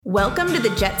Welcome to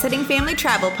the Jet Setting Family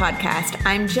Travel Podcast.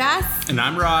 I'm Jess. And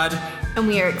I'm Rod. And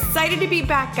we are excited to be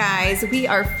back, guys. We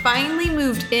are finally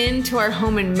moved into our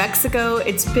home in Mexico.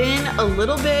 It's been a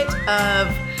little bit of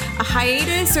a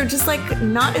hiatus, or just like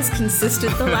not as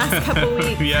consistent the last couple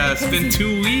weeks. Yeah, it's been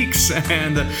 2 weeks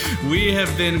and we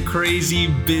have been crazy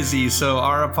busy. So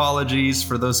our apologies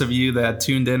for those of you that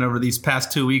tuned in over these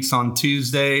past 2 weeks on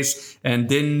Tuesdays and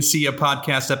didn't see a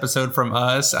podcast episode from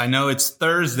us. I know it's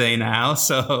Thursday now,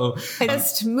 so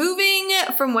just moving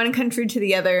from one country to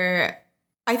the other,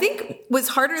 I think was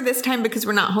harder this time because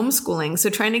we're not homeschooling. So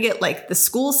trying to get like the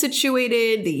school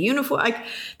situated, the uniform,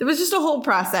 there was just a whole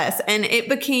process, and it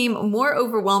became more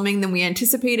overwhelming than we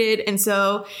anticipated. And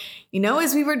so,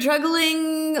 as we were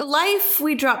juggling life,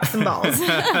 we dropped some balls.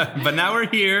 But now we're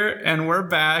here and we're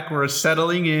back. We're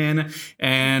settling in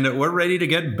and we're ready to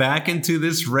get back into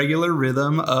this regular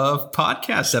rhythm of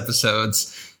podcast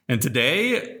episodes. And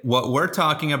today, what we're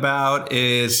talking about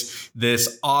is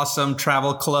this awesome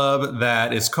travel club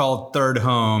that is called Third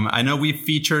Home. I know we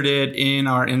featured it in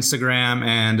our Instagram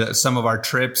and some of our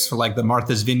trips for like the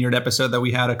Martha's Vineyard episode that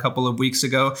we had a couple of weeks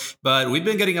ago. But we've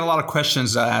been getting a lot of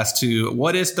questions as to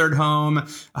what is Third Home?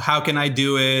 How can I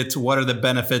do it? What are the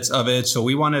benefits of it? So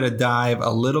we wanted to dive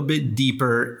a little bit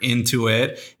deeper into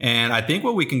it. And I think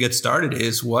what we can get started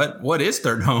is what is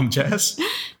Third Home, Jess?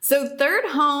 So Third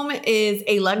Home is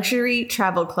a luxury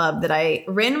travel club that I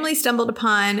randomly stumbled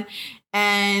upon,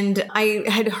 and I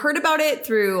had heard about it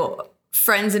through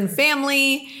friends and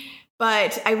family,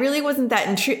 but I really wasn't that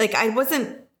intrigued. Like, I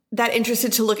wasn't that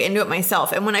interested to look into it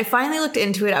myself. And when I finally looked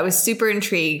into it, I was super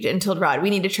intrigued and told Rod, we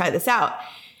need to try this out.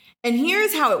 And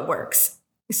here's how it works.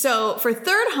 So for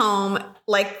Third Home,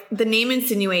 like the name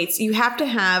insinuates, you have to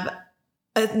have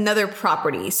another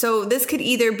property. So this could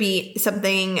either be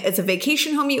something as a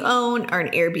vacation home you own or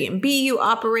an Airbnb you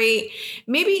operate.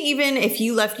 Maybe even if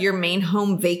you left your main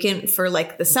home vacant for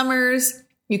like the summers,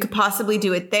 you could possibly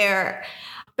do it there.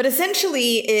 But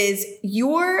essentially is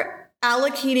you're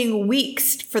allocating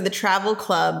weeks for the travel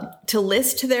club to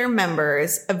list to their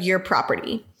members of your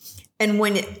property. And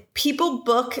when people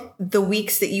book the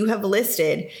weeks that you have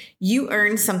listed, you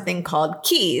earn something called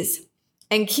keys.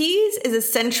 And keys is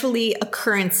essentially a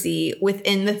currency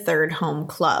within the Third Home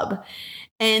Club.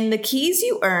 And the keys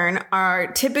you earn are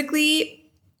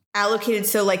typically allocated.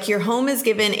 So like your home is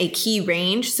given a key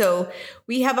range. So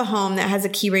we have a home that has a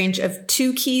key range of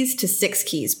 2 keys to 6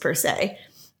 keys per se.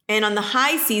 And on the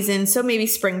high season, so maybe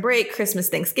spring break, Christmas,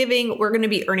 Thanksgiving, we're going to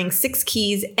be earning 6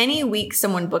 keys any week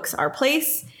someone books our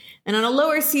place. And on a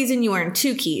lower season, you earn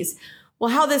 2 keys. Well,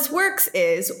 how this works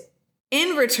is,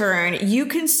 in return, you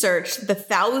can search the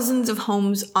thousands of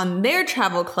homes on their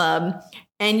travel club,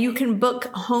 and you can book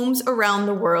homes around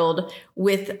the world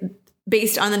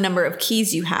based on the number of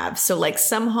keys you have. So like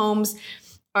some homes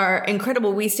are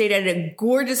incredible. We stayed at a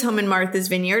gorgeous home in Martha's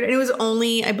Vineyard, and it was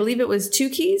only, I believe it was 2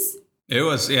 keys. It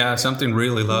was, something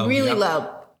really low. Really low.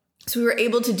 So we were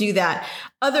able to do that.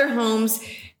 Other homes,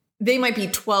 they might be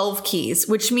 12 keys,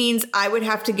 which means I would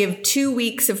have to give 2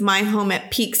 weeks of my home at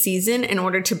peak season in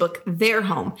order to book their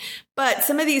home. But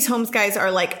some of these homes, guys, are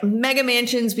like mega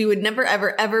mansions we would never,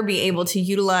 ever, ever be able to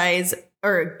utilize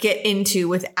or get into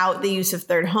without the use of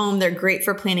Third Home. They're great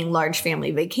for planning large family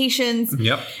vacations.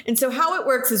 Yep. And so how it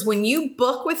works is when you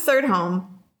book with Third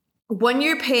Home, one,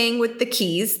 you're paying with the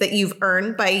keys that you've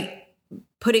earned by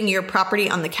putting your property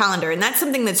on the calendar. And that's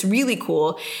something that's really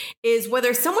cool, is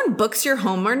whether someone books your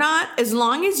home or not, as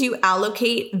long as you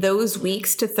allocate those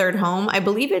weeks to Third Home, I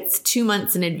believe it's 2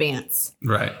 months in advance.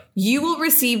 Right. You will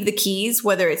receive the keys,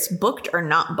 whether it's booked or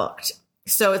not booked.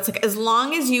 So it's like, as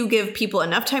long as you give people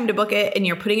enough time to book it and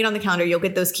you're putting it on the calendar, you'll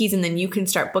get those keys, and then you can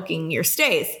start booking your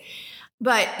stays.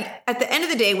 But at the end of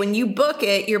the day, when you book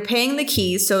it, you're paying the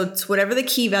keys. So it's whatever the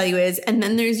key value is. And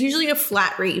then there's usually a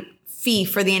flat rate fee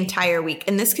for the entire week.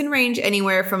 And this can range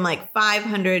anywhere from like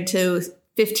 $500 to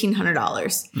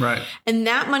 $1,500. Right. And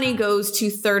that money goes to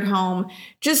Third Home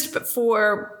just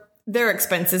for their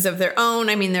expenses of their own.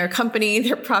 I mean, they're a company,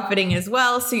 they're profiting as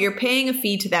well. So you're paying a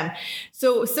fee to them.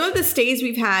 So some of the stays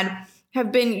we've had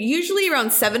have been usually around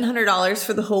 $700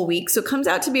 for the whole week. So it comes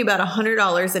out to be about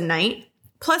 $100 a night,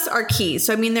 plus our keys.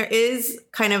 So, I mean, there is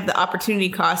kind of the opportunity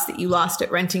cost that you lost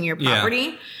at renting your property.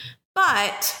 Yeah.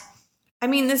 But I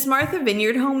mean, this Martha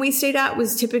Vineyard home we stayed at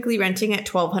was typically renting at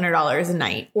 $1,200 a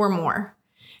night or more.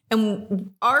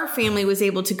 And our family was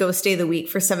able to go stay the week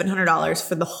for $700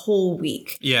 for the whole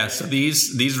week. Yeah, so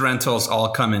these rentals all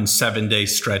come in 7-day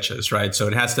stretches, right? So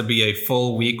it has to be a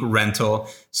full week rental.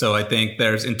 So I think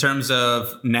there's, in terms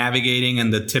of navigating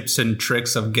and the tips and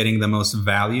tricks of getting the most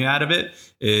value out of it,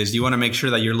 is you want to make sure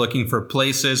that you're looking for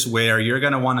places where you're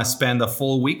going to want to spend a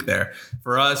full week there.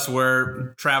 For us,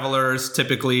 we're travelers,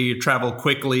 typically travel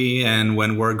quickly. And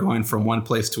when we're going from one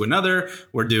place to another,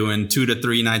 we're doing 2 to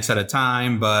 3 nights at a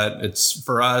time. But it's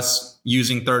for us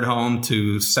using Third Home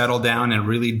to settle down and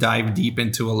really dive deep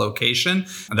into a location.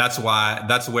 And that's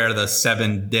where the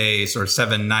 7 days or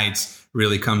 7 nights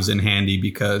really comes in handy,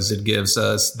 because it gives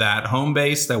us that home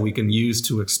base that we can use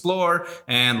to explore.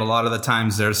 And a lot of the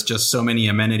times there's just so many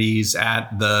amenities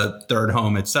at the Third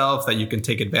Home itself that you can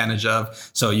take advantage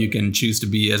of. So you can choose to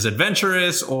be as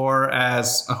adventurous or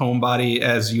as a homebody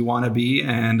as you want to be.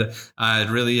 And it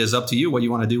really is up to you what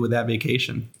you want to do with that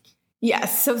vacation.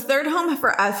 Yes. So Third Home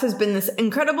for us has been this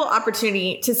incredible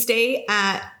opportunity to stay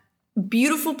at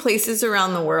beautiful places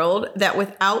around the world that,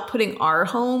 without putting our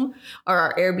home or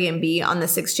our Airbnb on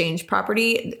this exchange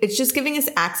property, it's just giving us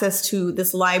access to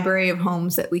this library of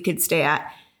homes that we could stay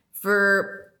at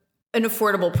for an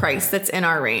affordable price that's in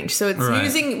our range. So it's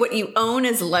using what you own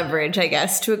as leverage, I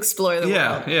guess, to explore the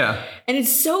world. Yeah. And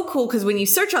it's so cool because when you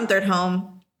search on Third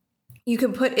Home, you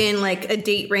can put in like a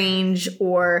date range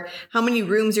or how many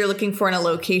rooms you're looking for in a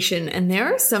location. And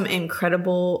there are some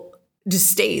incredible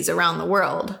just stays around the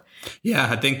world.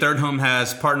 Yeah, I think Third Home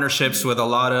has partnerships with a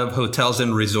lot of hotels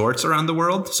and resorts around the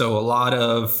world. So a lot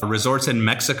of resorts in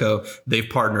Mexico they've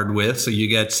partnered with. So you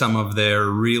get some of their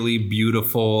really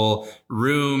beautiful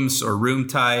rooms or room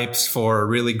types for a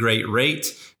really great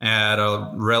rate at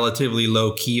a relatively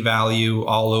low key value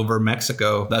all over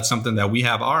Mexico. That's something that we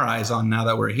have our eyes on now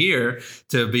that we're here,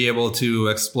 to be able to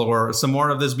explore some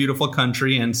more of this beautiful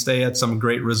country and stay at some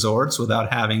great resorts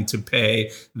without having to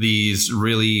pay these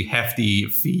really hefty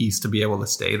fees to be able to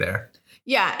stay there.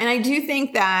 Yeah. And I do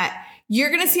think that you're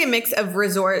going to see a mix of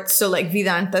resorts. So like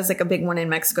Vidanta is like a big one in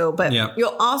Mexico, but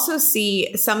you'll also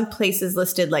see some places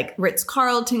listed like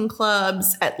Ritz-Carlton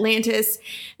clubs, Atlantis.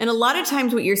 And a lot of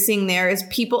times what you're seeing there is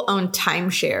people own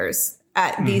timeshares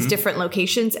at these different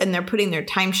locations, and they're putting their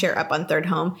timeshare up on Third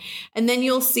Home. And then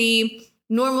you'll see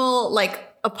normal like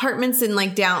apartments in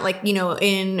like down, like, you know,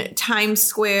 in Times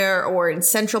Square or in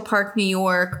Central Park, New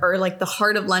York, or like the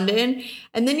heart of London.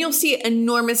 And then you'll see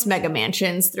enormous mega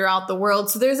mansions throughout the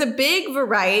world. So there's a big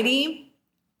variety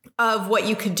of what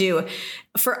you could do.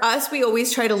 For us, we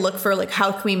always try to look for like,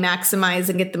 how can we maximize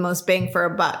and get the most bang for our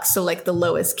buck? So like the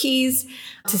lowest keys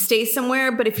to stay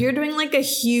somewhere. But if you're doing like a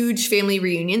huge family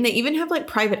reunion, they even have like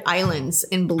private islands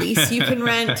in Belize you can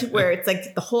rent, where it's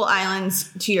like the whole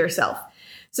island's to yourself.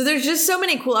 So there's just so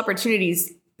many cool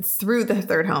opportunities through the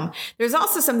Third Home. There's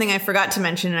also something I forgot to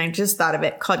mention, and I just thought of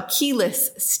it, called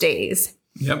keyless stays.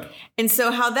 Yep. And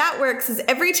so how that works is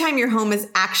every time your home is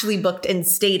actually booked and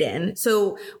stayed in.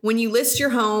 So when you list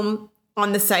your home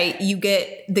on the site, you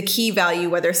get the key value,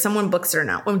 whether someone books it or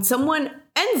not. When someone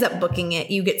ends up booking it,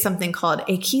 you get something called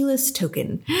a keyless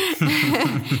token.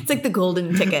 It's like the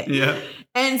golden ticket. Yeah.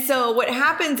 And so what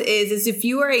happens is if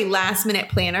you are a last minute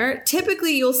planner,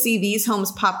 typically you'll see these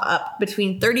homes pop up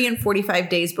between 30 and 45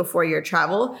 days before your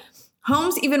travel.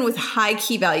 Homes, even with high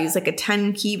key values, like a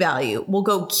 10 key value, will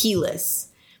go keyless.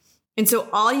 And so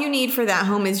all you need for that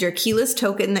home is your keyless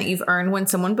token that you've earned when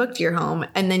someone booked your home,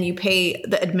 and then you pay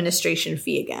the administration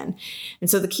fee again. And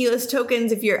so the keyless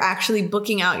tokens, if you're actually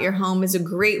booking out your home, is a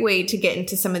great way to get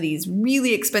into some of these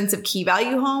really expensive key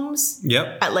value homes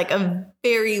at like a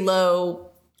very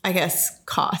low, I guess,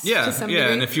 cost. Yeah.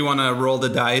 And if you want to roll the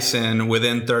dice and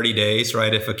within 30 days,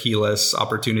 right, if a keyless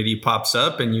opportunity pops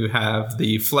up and you have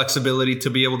the flexibility to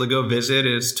be able to go visit,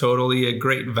 is totally a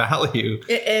great value.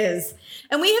 It is.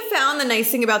 And we have found the nice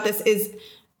thing about this is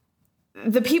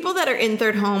the people that are in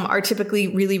Third Home are typically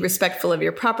really respectful of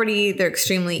your property. They're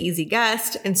extremely easy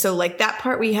guests. And so like that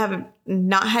part we have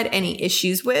not had any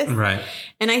issues with. Right.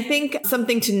 And I think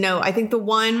something to note, I think the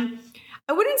one,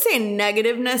 I wouldn't say a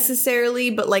negative necessarily,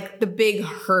 but like the big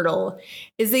hurdle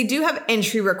is they do have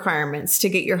entry requirements to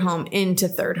get your home into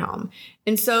Third Home.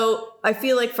 And so I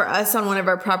feel like for us on one of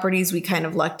our properties, we kind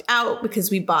of lucked out because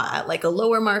we bought at like a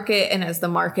lower market. And as the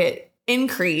market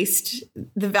increased,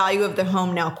 the value of the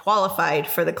home now qualified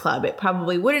for the club. It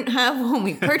probably wouldn't have when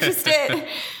we purchased it.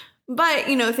 But,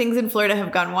 you know, things in Florida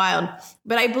have gone wild.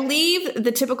 But I believe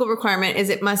the typical requirement is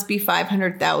it must be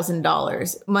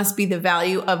 $500,000, must be the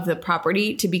value of the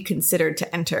property to be considered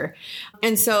to enter.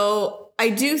 And so I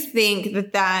do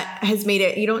think that has made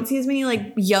it, you don't see as many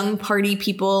like young party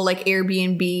people like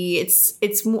Airbnb.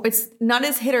 It's not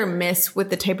as hit or miss with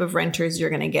the type of renters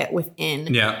you're going to get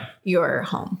within your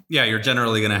home. Yeah, you're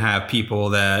generally going to have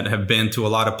people that have been to a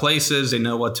lot of places. They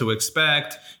know what to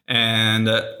expect. And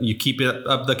you keep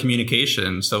up the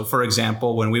communication. So, for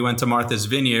example, when we went to Martha's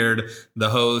Vineyard, the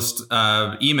host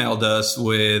emailed us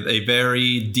with a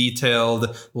very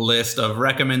detailed list of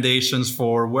recommendations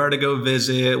for where to go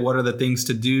visit, what are the things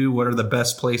to do, what are the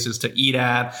best places to eat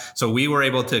at. So we were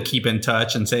able to keep in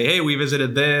touch and say, hey, we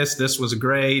visited this. This was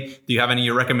great. Do you have any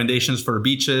recommendations for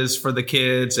beaches for the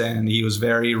kids? And he was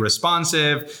very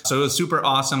responsive. So it was super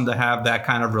awesome to have that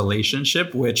kind of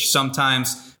relationship, which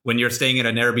sometimes when you're staying at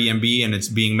an Airbnb and it's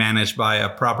being managed by a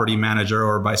property manager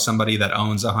or by somebody that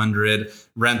owns 100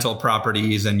 rental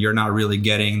properties and you're not really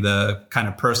getting the kind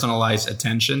of personalized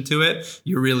attention to it,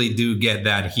 you really do get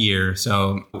that here.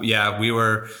 So yeah, we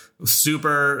were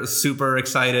super, super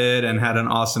excited and had an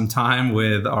awesome time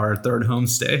with our third home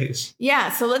stays. Yeah.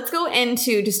 So let's go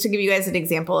into, just to give you guys an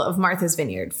example of Martha's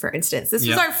Vineyard, for instance. This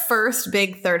was our first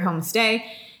big third home stay.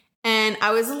 And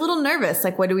I was a little nervous.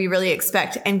 Like, what do we really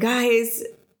expect? And guys,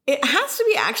 it has to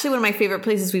be actually one of my favorite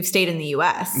places we've stayed in the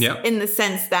U.S. In the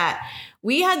sense that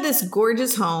we had this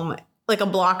gorgeous home, like a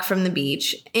block from the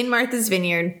beach in Martha's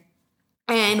Vineyard.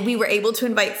 And we were able to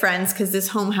invite friends because this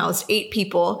home housed 8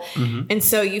 people. Mm-hmm. And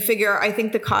so you figure, I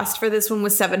think the cost for this one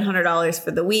was $700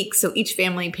 for the week. So each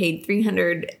family paid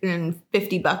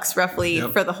 $350 roughly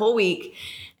for the whole week.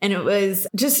 And it was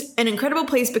just an incredible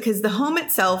place because the home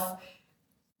itself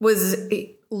was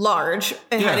large.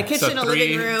 It had a kitchen, a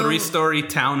living room. 3-story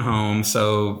townhome.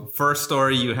 So first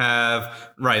story, you have,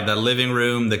 the living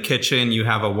room, the kitchen. You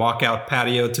have a walkout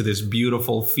patio to this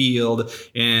beautiful field.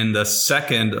 In the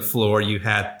second floor, you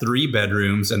had 3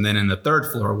 bedrooms. And then in the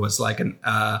third floor was like an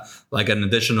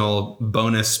additional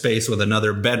bonus space with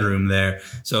another bedroom there.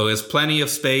 So it's plenty of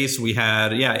space. We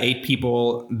had, 8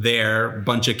 people there,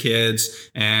 bunch of kids.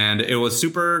 And it was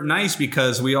super nice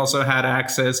because we also had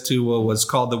access to what was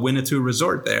called the Winnetou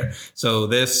Resort there. So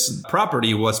this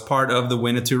property was part of the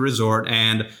Winnetou Resort.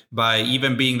 And by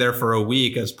even being there for a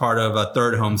week as part of a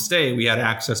third home stay, we had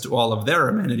access to all of their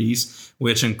amenities,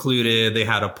 which included, they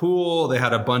had a pool, they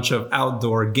had a bunch of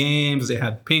outdoor games, they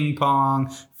had ping pong,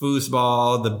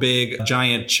 foosball, the big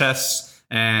giant chess,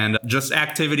 and just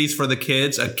activities for the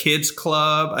kids, a kids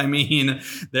club. I mean,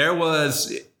 there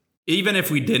was, even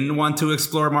if we didn't want to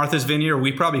explore Martha's Vineyard,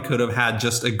 we probably could have had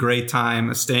just a great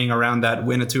time staying around that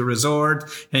Winnetou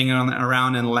Resort, hanging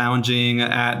around and lounging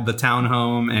at the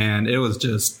townhome. And it was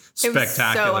just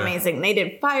spectacular. It was so amazing. They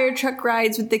did fire truck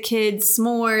rides with the kids,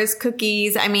 s'mores,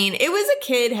 cookies. I mean, it was a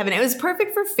kid heaven. It was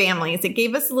perfect for families. It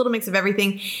gave us a little mix of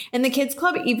everything. And the kids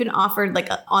club even offered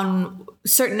on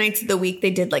certain nights of the week,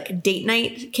 they did like date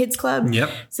night kids club.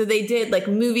 Yep. So they did like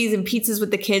movies and pizzas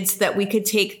with the kids so that we could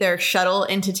take their shuttle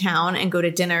into town and go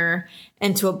to dinner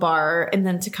and to a bar and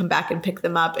then to come back and pick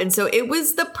them up. And so it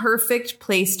was the perfect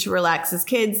place to relax as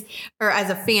kids or as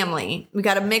a family. We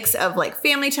got a mix of like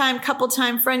family time, couple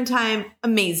time, friend time.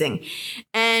 Amazing.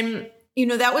 And,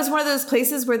 that was one of those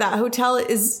places where that hotel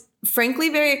is frankly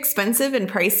very expensive and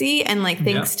pricey. And like,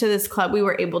 thanks to this club, we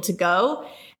were able to go.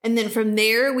 And then from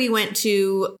there, we went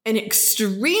to an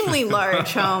extremely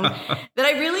large home that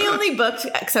I really only booked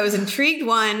because I was intrigued.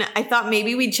 One, I thought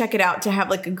maybe we'd check it out to have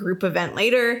like a group event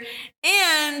later.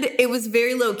 And it was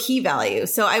very low key value.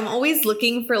 So I'm always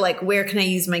looking for like, where can I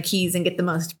use my keys and get the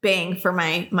most bang for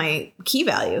my key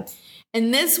value?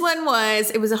 And this one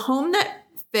it was a home that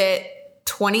fit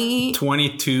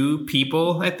 22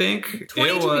 people, I think. 22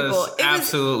 it was people.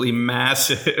 Absolutely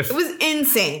massive. It was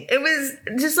insane. It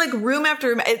was just like room after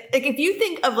room. Like if you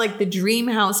think of like the dream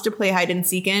house to play hide and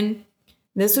seek in,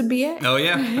 this would be it. Oh,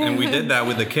 yeah. And we did that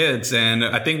with the kids. And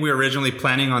I think we were originally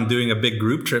planning on doing a big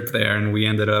group trip there. And we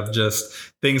ended up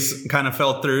things kind of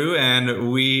fell through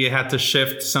and we had to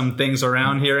shift some things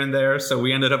around here and there. So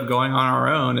we ended up going on our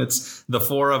own. It's the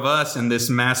 4 of us in this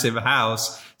massive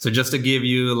house. So just to give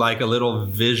you like a little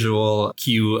visual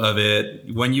cue of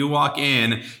it, when you walk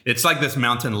in, it's like this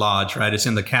mountain lodge, right? It's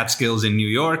in the Catskills in New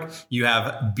York. You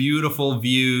have beautiful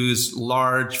views,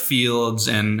 large fields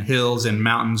and hills and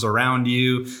mountains around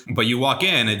you. But you walk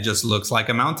in, it just looks like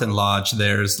a mountain lodge.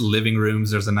 There's living rooms.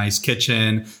 There's a nice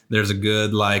kitchen. There's a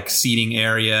good like seating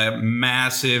area,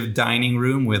 massive dining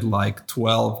room with like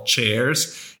 12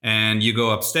 chairs. And you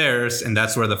go upstairs and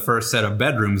that's where the first set of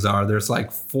bedrooms are. There's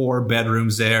like 4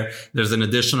 bedrooms there. There's an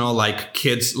additional like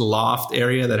kids loft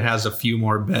area that has a few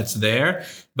more beds there.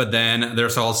 But then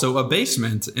there's also a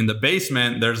basement. In the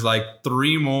basement, there's like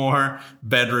 3 more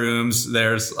bedrooms.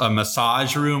 There's a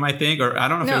massage room, I think, or I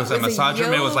don't know if it was a massage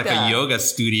room. It was like a yoga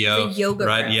studio,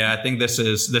 right? Room. Yeah, I think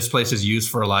this place is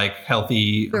used for like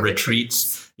healthy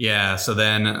retreats. Yeah. So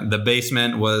then the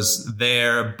basement was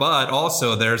there, but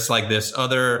also there's like this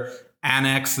other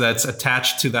annex that's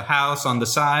attached to the house on the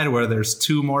side where there's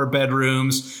 2 more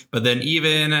bedrooms. But then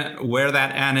even where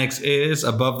that annex is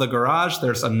above the garage,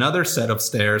 there's another set of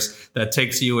stairs that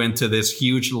takes you into this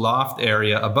huge loft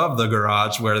area above the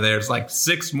garage where there's like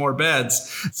 6 more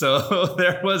beds. So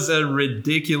there was a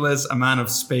ridiculous amount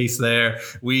of space there.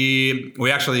 We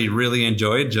actually really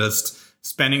enjoyed just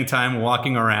spending time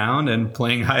walking around and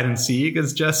playing hide and seek,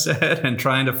 as Jess said, and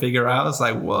trying to figure out, it's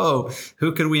like, whoa,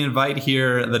 who could we invite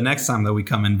here the next time that we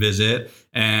come and visit?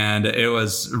 And it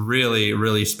was really,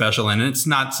 really special. And it's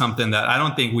not something that I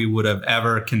don't think we would have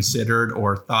ever considered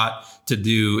or thought to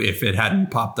do if it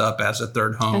hadn't popped up as a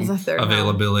third home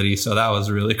availability. So that was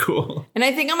really cool. And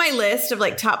I think on my list of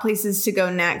like top places to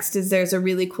go next is there's a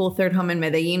really cool third home in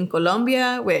Medellin,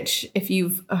 Colombia, which if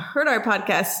you've heard our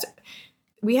podcast,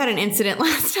 we had an incident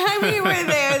last time we were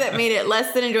there that made it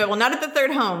less than enjoyable. Not at the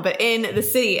third home, but in the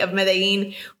city of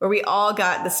Medellin, where we all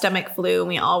got the stomach flu and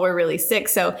we all were really sick.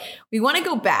 So we want to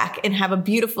go back and have a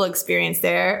beautiful experience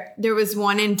there. There was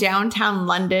one in downtown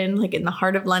London, like in the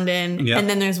heart of London. Yep. And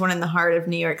then there's one in the heart of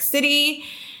New York City.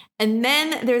 And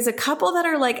then there's a couple that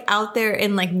are like out there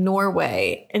in like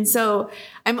Norway. And so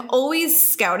I'm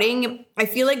always scouting. I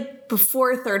feel like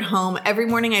before third home, every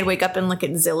morning I'd wake up and look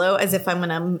at Zillow as if I'm going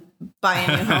to buy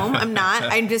a new home. I'm not.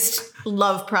 I just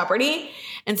love property.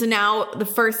 And so now the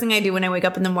first thing I do when I wake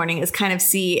up in the morning is kind of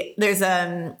see there's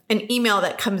an email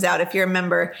that comes out if you're a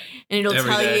member, and it'll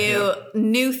tell you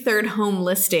new third home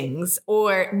listings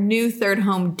or new third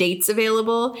home dates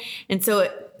available. And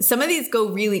so some of these go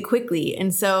really quickly.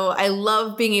 And so I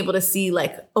love being able to see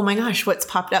like, oh my gosh, what's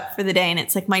popped up for the day. And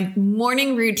it's like my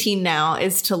morning routine now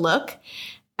is to look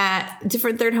at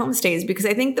different third home stays, because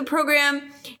I think the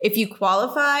program, if you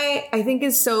qualify, I think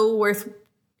is so worth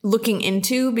looking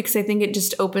into, because I think it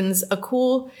just opens a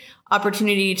cool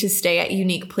opportunity to stay at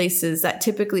unique places that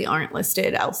typically aren't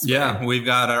listed elsewhere. Yeah, we've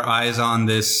got our eyes on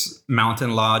this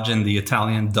mountain lodge in the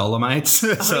Italian Dolomites.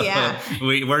 So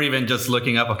we're even just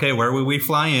looking up, okay, where would we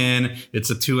fly in? It's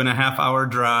a 2.5-hour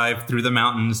drive through the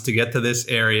mountains to get to this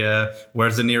area.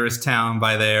 Where's the nearest town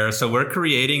by there? So we're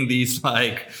creating these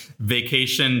like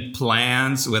vacation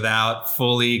plans without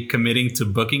fully committing to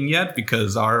booking yet,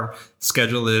 because our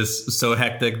schedule is so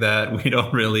hectic that we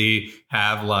don't really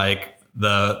have like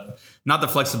not the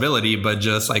flexibility, but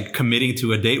just like committing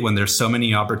to a date when there's so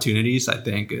many opportunities. I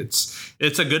think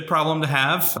it's a good problem to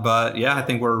have. But yeah, I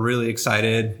think we're really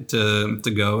excited to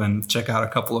go and check out a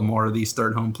couple of more of these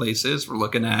third home places.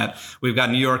 We've got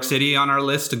New York City on our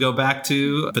list to go back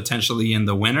to, potentially in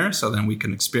the winter. So then we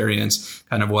can experience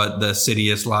kind of what the city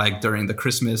is like during the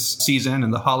Christmas season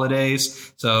and the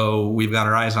holidays. So we've got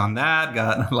our eyes on that,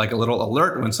 got like a little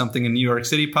alert when something in New York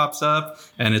City pops up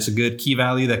and it's a good key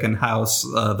value that can house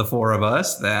the 4 of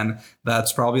us, then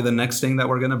that's probably the next thing that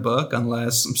we're going to book,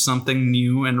 unless something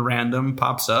new and random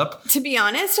pops up. To be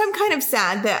honest, I'm kind of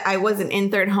sad that I wasn't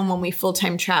in third home when we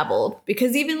full-time traveled,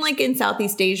 because even like in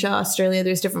Southeast Asia, Australia,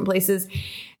 there's different places.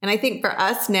 And I think for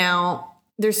us now,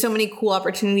 there's so many cool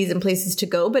opportunities and places to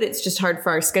go, but it's just hard for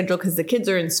our schedule because the kids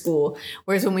are in school.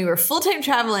 Whereas when we were full-time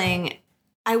traveling,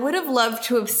 I would have loved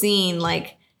to have seen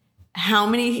like how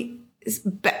many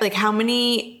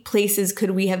places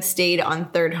could we have stayed on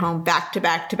third home back to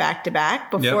back to back to back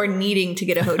before needing to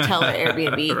get a hotel or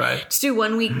Airbnb. Right. Just do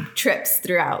 1-week trips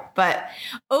throughout. But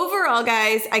overall,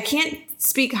 guys, I can't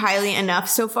speak highly enough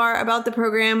so far about the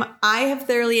program. I have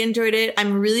thoroughly enjoyed it.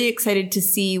 I'm really excited to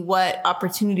see what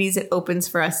opportunities it opens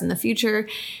for us in the future.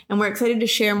 And we're excited to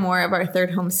share more of our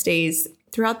third home stays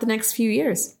throughout the next few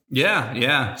years.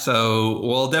 Yeah. So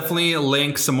we'll definitely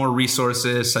link some more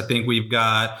resources. I think we've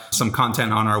got some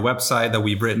content on our website that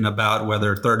we've written about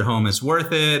whether third home is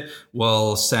worth it.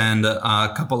 We'll send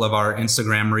a couple of our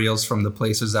Instagram reels from the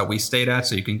places that we stayed at,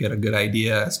 so you can get a good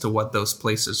idea as to what those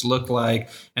places look like.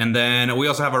 And then we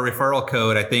also have a referral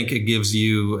code. I think it gives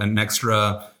you an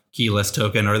extra keyless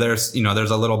token, or there's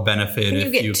a little benefit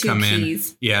if you come in.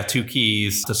 Yeah, 2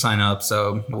 keys to sign up.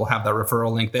 So we'll have that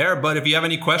referral link there. But if you have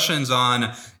any questions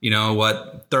on,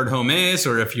 what third home is,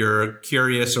 or if you're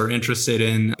curious or interested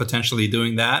in potentially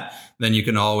doing that, then you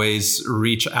can always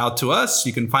reach out to us.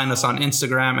 You can find us on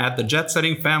Instagram at The Jet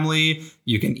Setting Family.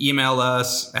 You can email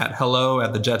us at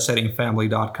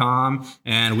hello@thejetsettingfamily.com,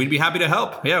 and we'd be happy to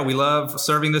help. Yeah, we love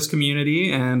serving this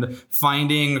community and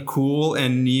finding cool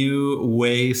and new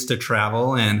ways ways to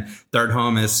travel. And Third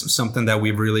Home is something that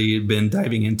we've really been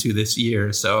diving into this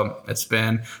year. So it's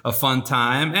been a fun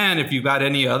time. And if you've got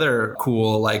any other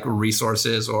cool like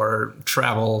resources or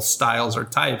travel styles or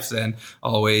types, then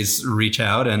always reach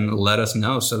out and let us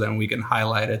know so then we can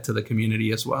highlight it to the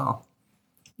community as well.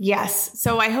 Yes.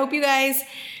 So I hope you guys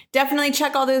definitely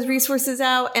check all those resources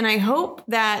out. And I hope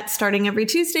that starting every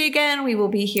Tuesday again, we will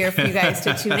be here for you guys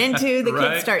to tune into. The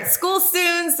kids start school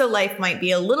soon, so life might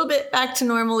be a little bit back to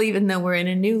normal, even though we're in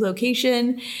a new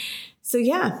location. So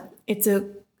yeah, it's a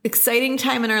exciting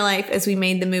time in our life as we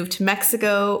made the move to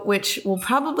Mexico, which will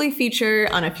probably feature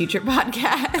on a future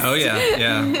podcast. Oh, yeah.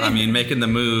 Yeah. I mean, making the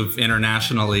move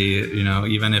internationally,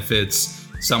 even if it's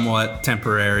somewhat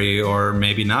temporary or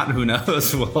maybe not, who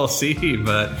knows, we'll see.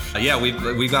 But yeah,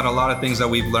 we've got a lot of things that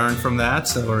we've learned from that.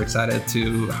 So we're excited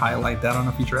to highlight that on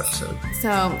a future episode.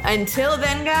 So until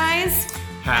then, guys,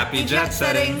 happy jet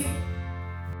setting.